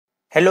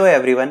Hello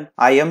everyone,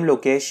 I am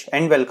Lokesh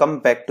and welcome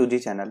back to the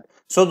channel.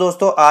 सो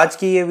दोस्तों, आज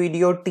की ये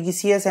वीडियो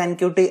टीसीएस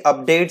एनक्यूटी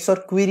अपडेट्स और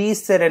क्वेरीज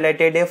से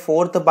रिलेटेड है।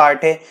 फोर्थ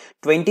पार्ट है।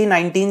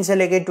 2019 से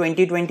लेके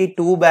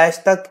 2022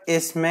 बैच तक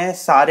इसमें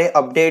सारे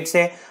अपडेट्स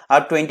है।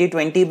 आप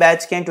 2020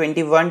 बैच के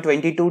 21,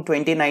 22,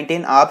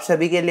 2019 आप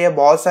सभी के लिए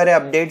बहुत सारे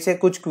अपडेट्स है,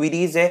 कुछ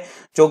क्वेरीज है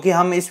जो कि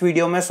हम इस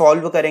वीडियो में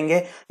सॉल्व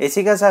करेंगे।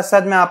 इसी के साथ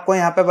साथ मैं आपको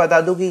यहाँ पे बता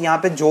दूं कि यहाँ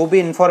पे जो भी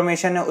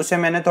इंफॉर्मेशन है उसे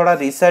मैंने थोड़ा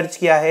रिसर्च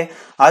किया है।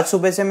 आज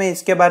सुबह से मैं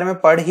इसके बारे में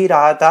पढ़ ही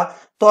रहा था,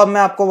 तो अब मैं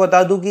आपको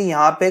बता दूं कि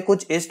यहाँ पे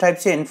कुछ इस टाइप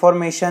से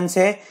इंफॉर्मेशन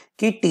है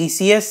कि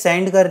टीसीएस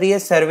सेंड कर रही है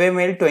सर्वे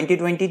मेल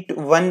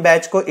 2021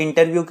 बैच को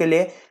इंटरव्यू के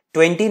लिए।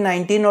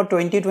 2019 और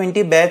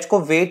 2020 बैच को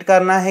वेट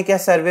करना है क्या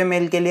सर्वे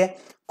मेल के लिए?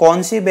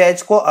 कौन सी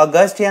बैच को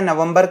अगस्त या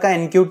नवंबर का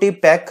एनक्यूटी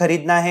पैक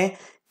खरीदना है?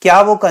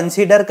 क्या वो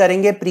कंसीडर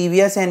करेंगे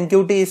previous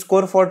NQT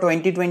score for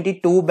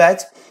 2022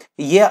 batch?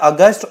 ये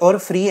अगस्त और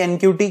फ्री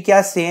एनक्यूटी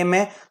क्या सेम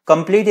है?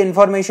 Complete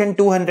information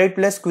 200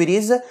 plus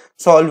queries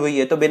solve हुई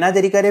है। तो बिना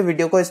देरी करे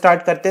वीडियो को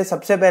स्टार्ट करते हैं।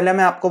 सबसे पहले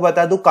मैं आपको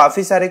बता दूं,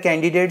 काफी सारे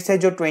कैंडिडेट्स हैं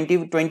जो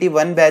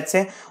 2021 बैच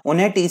से,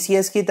 उन्हें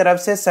टीसीएस की तरफ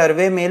से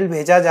सर्वे मेल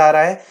भेजा जा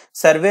रहा है।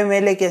 सर्वे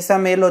मेल एक ऐसा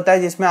मेल होता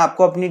है जिसमें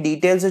आपको अपनी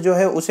डिटेल्स जो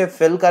है उसे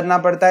फिल करना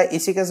पड़ता है।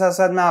 इसी के साथ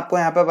साथ मैं आपको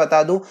यहाँ पे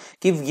बता दूं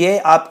कि ये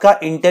आपका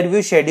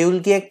इंटरव्यू शेड्यूल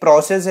की एक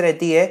प्रोसेस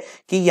रहती है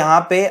कि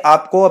यहाँ पे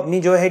आपको अपनी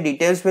जो है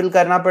डिटेल्स फिल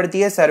करना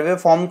पड़ती है, सर्वे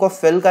फॉर्म को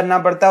फिल करना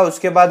पड़ता है,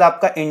 उसके बाद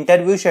आपका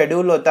इंटरव्यू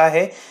शेड्यूल होता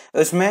है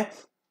उसमें।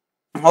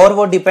 और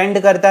वो डिपेंड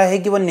करता है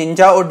कि वो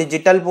निंजा और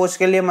डिजिटल पोस्ट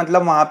के लिए,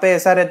 मतलब वहां पे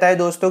ऐसा रहता है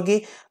दोस्तों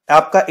कि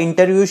आपका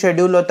इंटरव्यू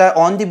शेड्यूल होता है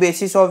on the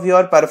basis of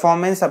your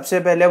performance. सबसे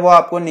पहले वो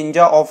आपको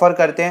निंजा ऑफर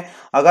करते हैं,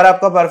 अगर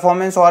आपका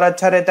परफॉर्मेंस और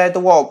अच्छा रहता है तो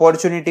वो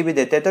अपॉर्चुनिटी भी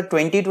देते हैं। तो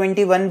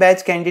 2021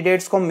 बैच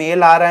कैंडिडेट्स को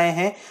मेल आ रहे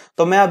हैं,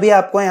 तो मैं अभी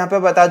आपको यहाँ पे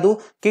बता दूं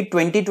कि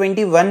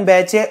 2021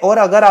 बैच है और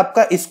अगर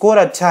आपका स्कोर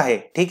अच्छा है,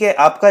 ठीक है,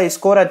 आपका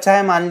स्कोर अच्छा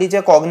है, मान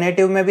लीजिए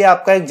कॉग्निटिव में भी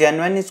आपका एक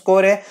जेन्युइन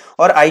स्कोर है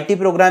और आईटी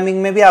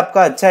प्रोग्रामिंग में भी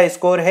आपका अच्छा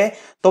स्कोर है,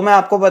 तो मैं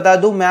आपको बता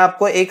दूं, मैं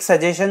आपको एक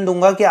सजेशन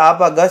दूंगा कि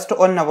आप अगस्त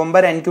और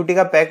नवंबर एनक्यूटी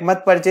का पैक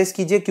मत परचेस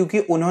कीजिए, क्योंकि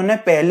उन्होंने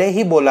पहले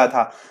ही बोला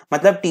था,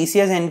 मतलब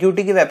टीसीएस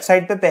एनक्यूटी की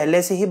वेबसाइट पे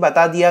पहले से ही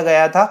बता दिया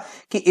गया था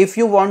कि if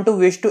you want to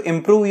wish to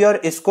improve your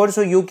score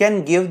so you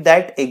can give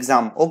that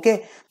exam. Okay,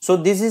 so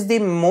this is the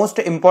most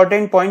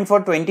important point for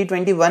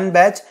 2021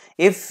 batch.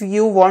 If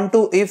you want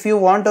or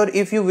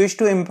if you wish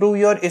to improve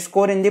your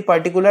score in the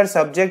particular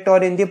subject or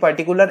in the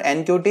particular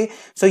NQT,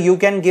 so you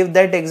can give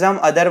that exam,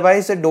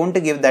 otherwise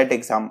don't give that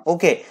exam.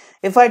 Okay,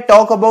 if I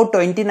talk about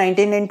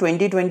 2019 and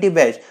 2020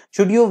 batch,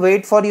 should you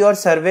wait for your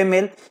survey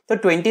mail? तो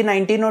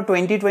 2019 और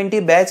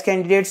 2020 batch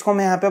candidates को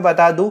मैं यहाँ पे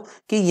बता दूं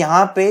कि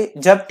यहाँ पे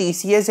जब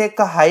टीसीएस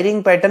एक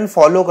हायरिंग पैटर्न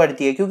फॉलो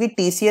करती है, क्योंकि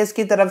टीसीएस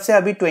की तरफ से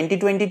अभी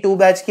 2022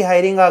 बैच की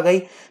हायरिंग आ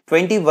गई,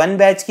 21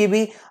 बैच की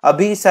भी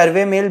अभी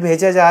सर्वे मेल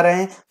भेजे जा रहे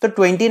हैं। तो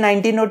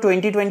 2019 और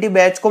 2020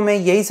 बैच को मैं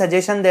यही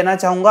सजेशन देना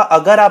चाहूंगा,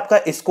 अगर आपका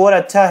स्कोर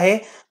अच्छा है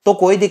तो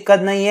कोई दिक्कत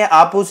नहीं है,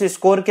 आप उस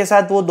स्कोर के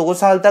साथ, वो 2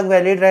 साल तक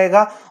वैलिड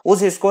रहेगा।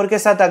 उस स्कोर के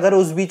साथ अगर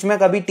उस बीच में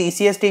कभी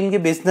टीसीएस टीम की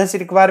बिजनेस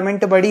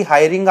रिक्वायरमेंट बड़ी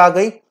हायरिंग आ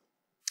गई,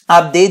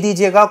 आप दे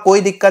दीजिएगा,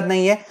 कोई दिक्कत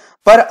नहीं है।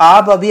 पर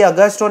आप अभी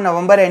अगस्त और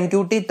नवंबर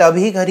एनक्यूटी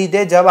तभी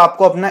खरीदे जब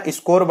आपको अपना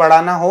स्कोर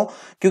बढ़ाना हो,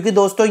 क्योंकि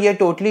दोस्तों ये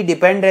टोटली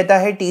डिपेंड रहता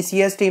है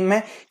टीसीएस टीम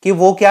में कि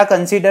वो क्या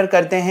कंसीडर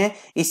करते हैं।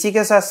 इसी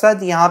के साथ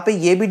साथ यहाँ पे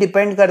ये भी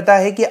डिपेंड करता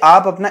है कि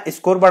आप अपना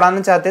स्कोर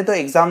बढ़ाना चाहते हैं तो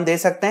एग्जाम दे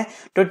सकते हैं।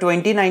 तो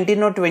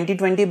 2019 और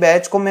 2020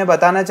 बैच को मैं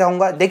बताना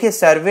चाहूंगा, देखिए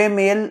सर्वे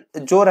मेल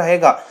जो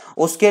रहेगा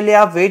उसके लिए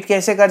आप वेट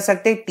कैसे कर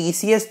सकते हैं,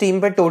 टीसीएस टीम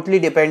पे टोटली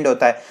डिपेंड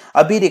होता है।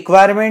 अभी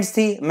रिक्वायरमेंट्स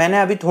थी, मैंने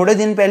अभी थोड़े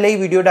दिन पहले ही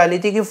वीडियो डाली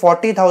थी कि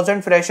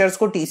 40,000 फ्रेशर्स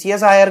को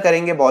टीसीएस हायर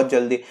करेंगे बहुत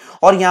जल्दी,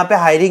 और यहाँ पे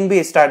हायरिंग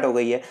भी स्टार्ट हो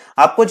गई है।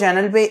 आपको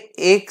चैनल पे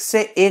एक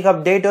से एक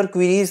अपडेट और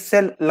क्वेरीज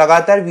से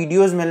लगातार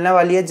वीडियोस मिलने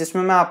वाली है,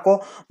 जिसमें मैं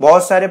आपको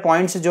बहुत सारे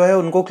पॉइंट्स जो है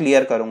उनको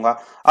क्लियर करूंगा।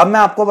 अब मैं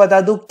आपको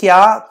बता दूं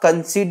क्या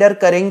कंसीडर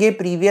करेंगे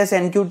प्रीवियस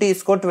एनक्यूटी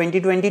स्कोर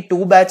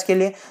 2022 बैच के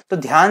लिए, तो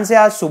ध्यान से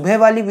आज सुबह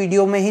वाली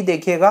वीडियो में ही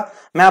देखिएगा।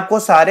 मैं आपको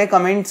सारे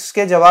कमेंट्स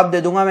के जवाब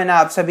दे दूंगा, मैंने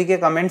आप सभी के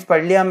कमेंट्स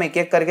पढ़ लिया, हम एक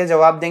एक करके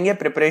जवाब देंगे,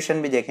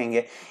 प्रिपरेशन भी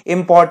देखेंगे।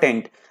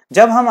 इंपॉर्टेंट,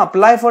 जब हम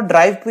अप्लाई फॉर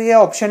ड्राइव पे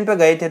ऑप्शन पे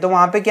गए थे तो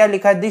वहां पे क्या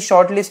लिखा है, दी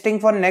short listing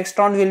for next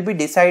round will be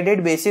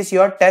decided basis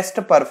your test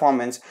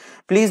performance.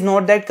 Please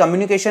note that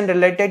communication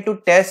related to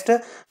test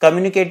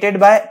communicated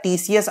bye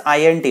TCS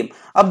IN team.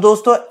 अब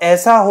दोस्तों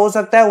ऐसा हो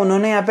सकता है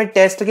उन्होंने यहाँ पे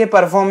टेस्ट के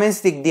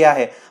परफॉर्मेंस दिख दिया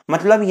है,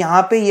 मतलब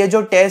यहाँ पे ये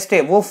जो टेस्ट है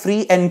वो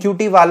फ्री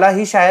एनक्यूटी वाला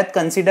ही शायद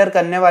कंसीडर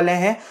करने वाले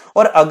हैं,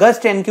 और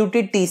अगस्त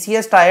NQT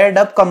TCS tired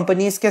up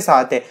companies के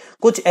साथ है,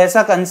 कुछ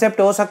ऐसा कंसेप्ट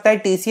हो सकता है।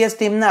 टीसीएस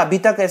टीम ने अभी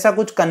तक ऐसा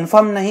कुछ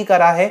कंफर्म नहीं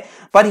करा है,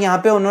 पर यहाँ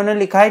पे उन्होंने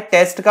लिखा है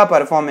टेस्ट का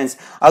परफॉर्मेंस।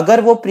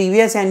 अगर वो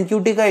प्रीवियस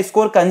एनक्यूटी का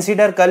स्कोर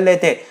कंसीडर कर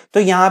लेते तो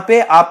यहाँ पे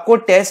आपको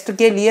टेस्ट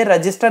के लिए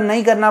रजिस्टर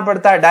नहीं करना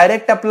पड़ता,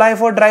 डायरेक्ट अप्लाई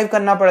फॉर ड्राइव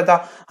करना पड़ता।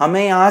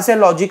 हमें यहां से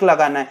लॉजिक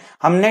लगाना है,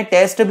 हमने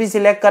टेस्ट भी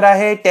सिलेक्ट करा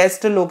है,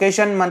 टेस्ट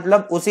लोकेशन,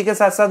 मतलब उसी के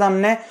साथ साथ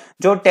हमने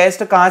जो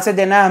टेस्ट कहां से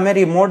देना है, हमें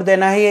रिमोट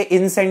देना है, ये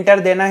इन सेंटर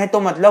देना है, तो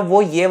मतलब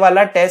वो ये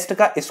वाला टेस्ट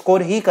का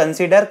स्कोर ही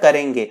कंसीडर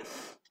करेंगे।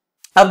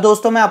 अब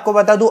दोस्तों मैं आपको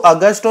बता दूं,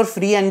 अगस्त और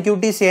फ्री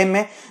एनक्यूटी सेम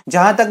है।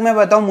 जहां तक मैं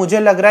बताऊं, मुझे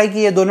लग रहा है कि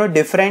ये दोनों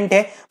डिफरेंट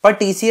है, पर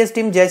टीसीएस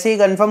टीम जैसे ही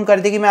कंफर्म कर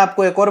देगी मैं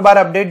आपको एक और बार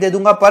अपडेट दे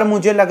दूंगा। पर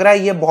मुझे लग रहा है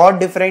ये बहुत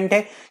डिफरेंट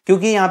है,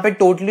 क्योंकि यहाँ पे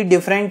टोटली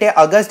डिफरेंट है।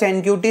 अगस्त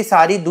एनक्यूटी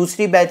सारी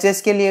दूसरी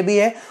बैचेस के लिए भी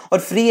है और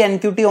फ्री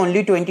एनक्यूटी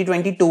ओनली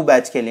 2022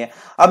 बैच के लिए।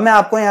 अब मैं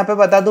आपको यहाँ पे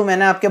बता दूं,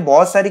 मैंने आपके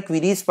बहुत सारी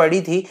क्वेरीज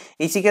पढ़ी थी,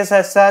 इसी के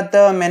साथ साथ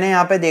मैंने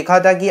यहाँ पे देखा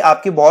था कि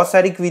आपकी बहुत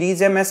सारी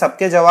क्वेरीज है, मैं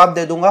सबके जवाब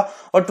दे दूंगा।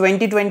 और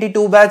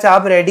 2022 बैच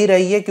आप रेडी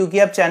रहिए, क्योंकि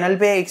अब चैनल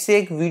पे एक से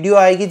एक वीडियो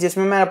आएगी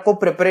जिसमें मैं आपको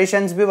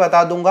प्रिपरेशंस भी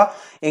बता दूंगा।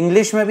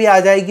 इंग्लिश में भी आ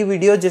जाएगी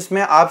वीडियो,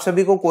 जिसमें आप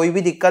सभी को कोई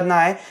भी दिक्कत ना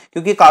आए,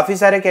 क्योंकि काफी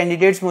सारे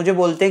कैंडिडेट्स मुझे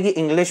बोलते हैं कि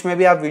इंग्लिश में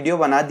भी आप वीडियो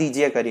बना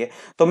दीजिए करिए,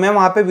 तो मैं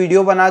वहां पे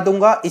वीडियो बना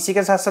दूंगा। इसी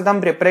के साथ साथ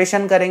हम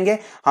प्रिपरेशन करेंगे।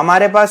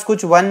 हमारे पास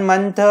कुछ 1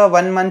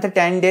 मंथ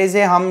 10 डेज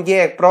है, हम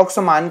ये अप्रोक्स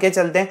मान के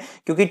चलते हैं,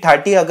 क्योंकि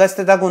 30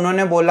 अगस्त तक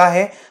उन्होंने बोला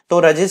है। तो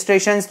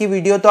रजिस्ट्रेशन की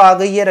वीडियो तो आ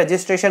गई है,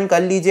 रजिस्ट्रेशन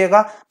कर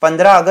लीजिएगा।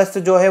 15 अगस्त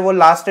जो है वो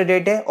लास्ट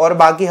डेट है, और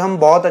बाकी हम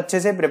बहुत अच्छे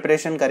से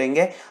प्रिपरेशन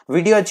करेंगे।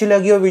 वीडियो अच्छी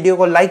लगी हो वीडियो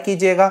को लाइक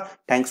कीजिएगा।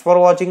 Thanks for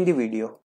watching the video.